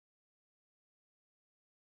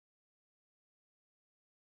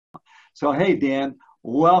So, hey, Dan,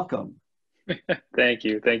 welcome. Thank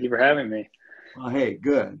you. Thank you for having me. Well, hey,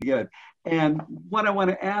 good, good. And what I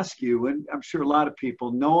want to ask you, and I'm sure a lot of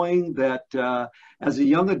people, knowing that as a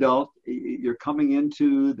young adult, you're coming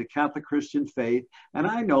into the Catholic Christian faith, and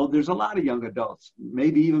I know there's a lot of young adults,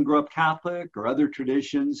 maybe even grow up Catholic or other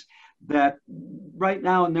traditions, that right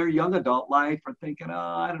now in their young adult life are thinking, oh,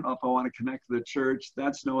 I don't know if I want to connect to the church.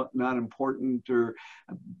 That's not important, or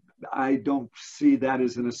I don't see that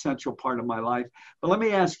as an essential part of my life. But let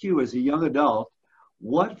me ask you, as a young adult,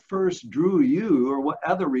 what first drew you, or what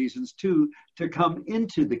other reasons too, to come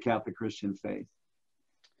into the Catholic Christian faith?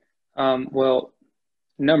 Well,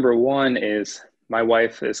 number one is my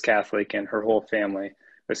wife is Catholic and her whole family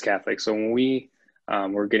was Catholic. So when we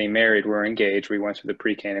were getting married, we were engaged. We went through the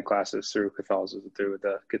pre-Cana classes through Catholicism, through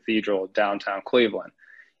the cathedral downtown Cleveland.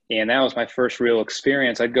 And that was my first real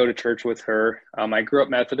experience. I'd go to church with her. I grew up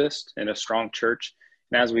Methodist in a strong church.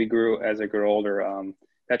 And as I grew older,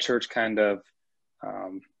 that church kind of,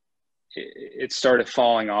 um, it started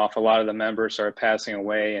falling off. A lot of the members started passing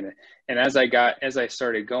away. And as I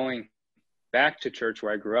started going back to church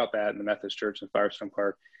where I grew up at in the Methodist Church in Firestone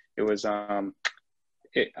Park, it was, I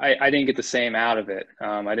didn't get the same out of it.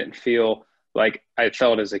 I didn't feel like I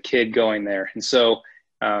felt as a kid going there. And so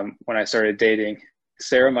when I started dating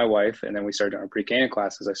Sarah, my wife, and then we started doing our pre-Cana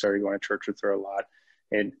classes, I started going to church with her a lot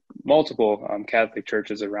in multiple Catholic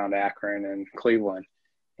churches around Akron and Cleveland.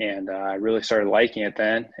 And I really started liking it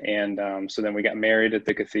then. And so then we got married at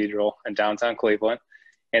the cathedral in downtown Cleveland.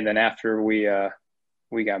 And then after we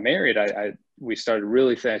got married, I started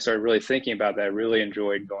really thinking about that. I really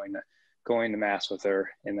enjoyed going to mass with her,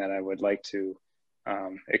 and that I would like to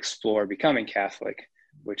explore becoming Catholic,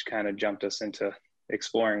 which kind of jumped us into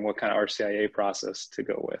exploring what kind of RCIA process to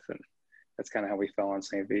go with. And that's kind of how we fell on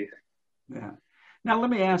St. V. Yeah. Now, let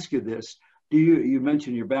me ask you this. You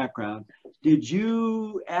mentioned your background. Did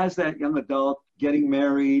you, as that young adult getting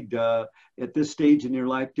married at this stage in your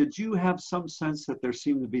life, did you have some sense that there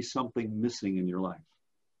seemed to be something missing in your life?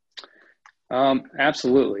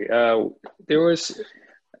 Absolutely.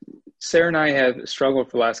 Sarah and I have struggled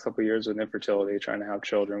for the last couple of years with infertility, trying to have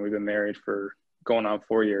children. We've been married for going on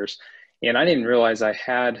 4 years. And I didn't realize I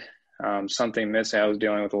had something missing. I was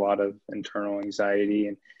dealing with a lot of internal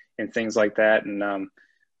anxiety and things like that. And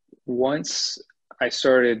once I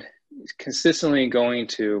started consistently going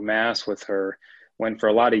to mass with her, went for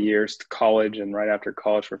a lot of years to college, and right after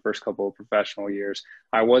college for the first couple of professional years,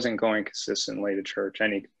 I wasn't going consistently to church,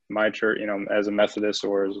 my church, as a Methodist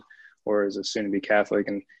or as a soon-to-be Catholic.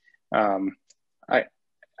 And I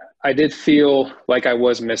I did feel like I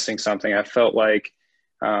was missing something. I felt like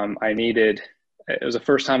it was the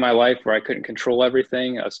first time in my life where I couldn't control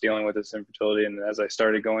everything. I was dealing with this infertility. And as I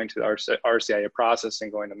started going to the RCIA process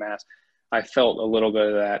and going to mass, I felt a little bit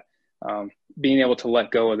of that, being able to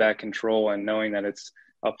let go of that control and knowing that it's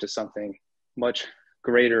up to something much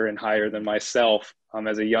greater and higher than myself.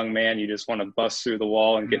 As a young man, you just want to bust through the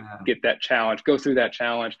wall and get that challenge, go through that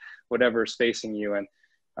challenge, whatever is facing you. And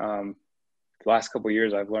the last couple of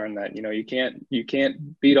years, I've learned that, you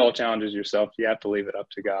can't beat all challenges yourself. You have to leave it up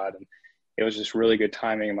to God. And it was just really good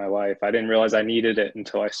timing in my life. I didn't realize I needed it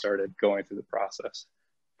until I started going through the process.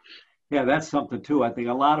 Yeah, that's something too. I think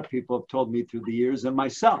a lot of people have told me through the years, and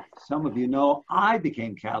myself, some of you know, I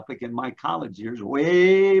became Catholic in my college years,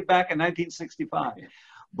 way back in 1965.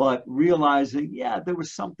 But realizing, yeah, there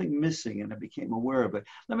was something missing, and I became aware of it.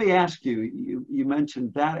 Let me ask you, you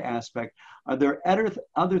mentioned that aspect. Are there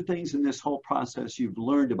other things in this whole process you've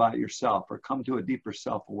learned about yourself or come to a deeper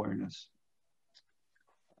self-awareness?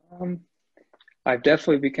 I've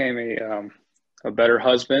definitely became a better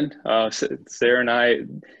husband. Sarah and I,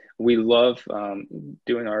 we love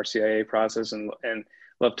doing the RCIA process and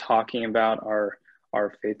love talking about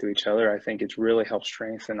our faith to each other. I think it's really helped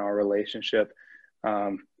strengthen our relationship.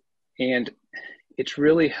 And it's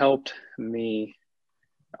really helped me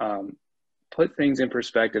put things in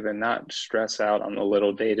perspective and not stress out on the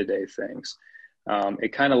little day-to-day things.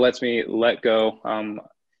 It kind of lets me let go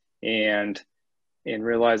and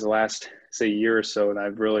realize the last, say, year or so, that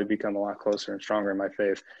I've really become a lot closer and stronger in my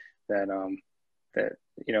faith, that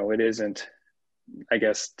it isn't, I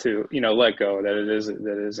guess, to let go, that it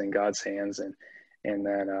is in God's hands, and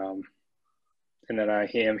that I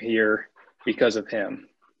am here because of Him.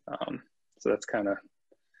 So that's kind of,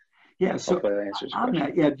 yeah. So hopefully that answers your on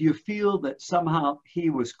question. that, yeah, do you feel that somehow He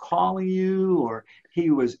was calling you, or He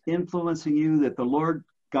was influencing you, that the Lord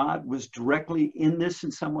God was directly in this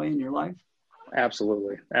in some way in your life?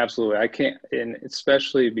 Absolutely. I can't, and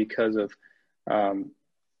especially because of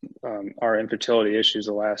our infertility issues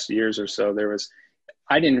the last years or so,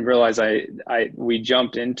 I didn't realize we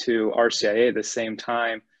jumped into RCIA at the same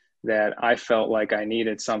time that I felt like I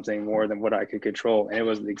needed something more than what I could control. And it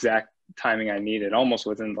was the exact timing I needed, almost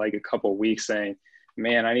within like a couple of weeks, saying,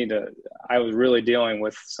 man, I was really dealing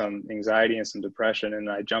with some anxiety and some depression.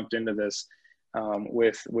 And I jumped into this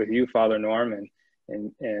with you, Father Norm,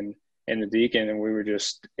 and the deacon. And we were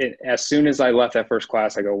as soon as I left that first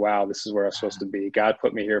class, I go, wow, this is where I was supposed to be. God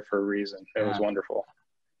put me here for a reason. It was wonderful.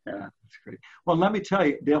 Yeah, that's great. Well, let me tell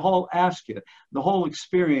you, the whole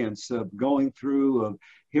experience of going through, of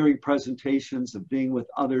hearing presentations, of being with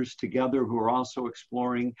others together who are also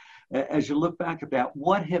exploring, as you look back at that,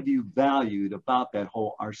 what have you valued about that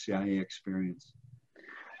whole RCIA experience?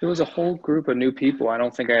 It was a whole group of new people I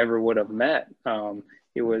don't think I ever would have met.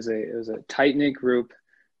 It was a tight-knit group.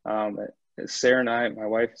 Sarah and I, my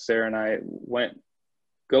wife Sarah and I,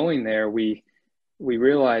 going there, we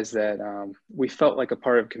realized that we felt like a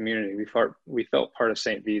part of community. We felt part of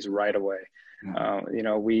St. V's right away.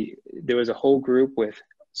 There was a whole group with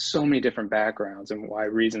so many different backgrounds and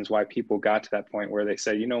reasons why people got to that point where they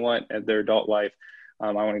said, you know what, at their adult life,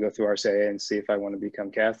 I want to go through RCIA and see if I want to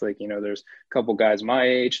become Catholic. There's a couple guys my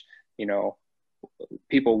age,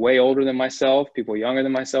 people way older than myself, people younger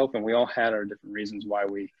than myself, and we all had our different reasons why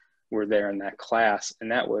we were there in that class. And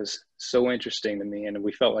that was so interesting to me. And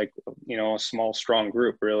we felt like, a small, strong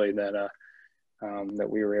group really that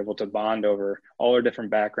we were able to bond over all our different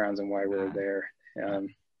backgrounds and why we were there.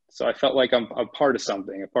 So I felt like I'm a part of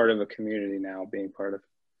something, a part of a community now, being part of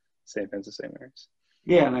St. Vincent St. Mary's.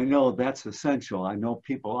 Yeah, and I know that's essential. I know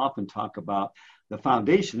people often talk about the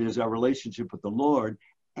foundation is our relationship with the Lord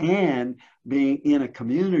and being in a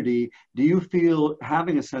community. Do you feel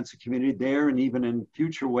having a sense of community there and even in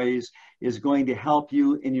future ways is going to help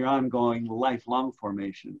you in your ongoing lifelong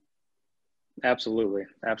formation? Absolutely.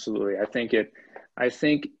 Absolutely. I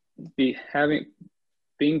think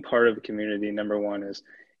being part of a community, number one, is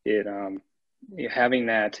having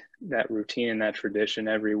that routine and that tradition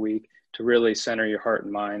every week to really center your heart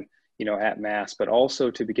and mind, at Mass, but also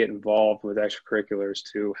to get involved with extracurriculars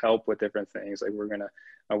to help with different things. Like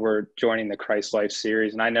we're joining the Christ Life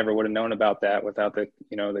series, and I never would have known about that without the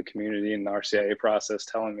community and the RCIA process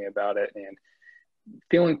telling me about it. And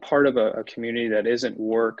feeling part of a community that isn't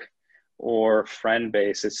work or friend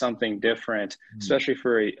based, it's something different, especially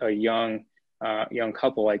for a young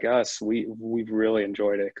couple like us. We've really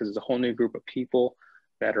enjoyed it because it's a whole new group of people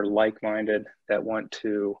that are like-minded, that want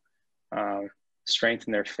to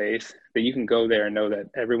strengthen their faith, that you can go there and know that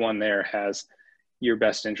everyone there has your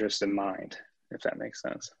best interest in mind, if that makes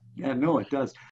sense. Yeah, no, it does.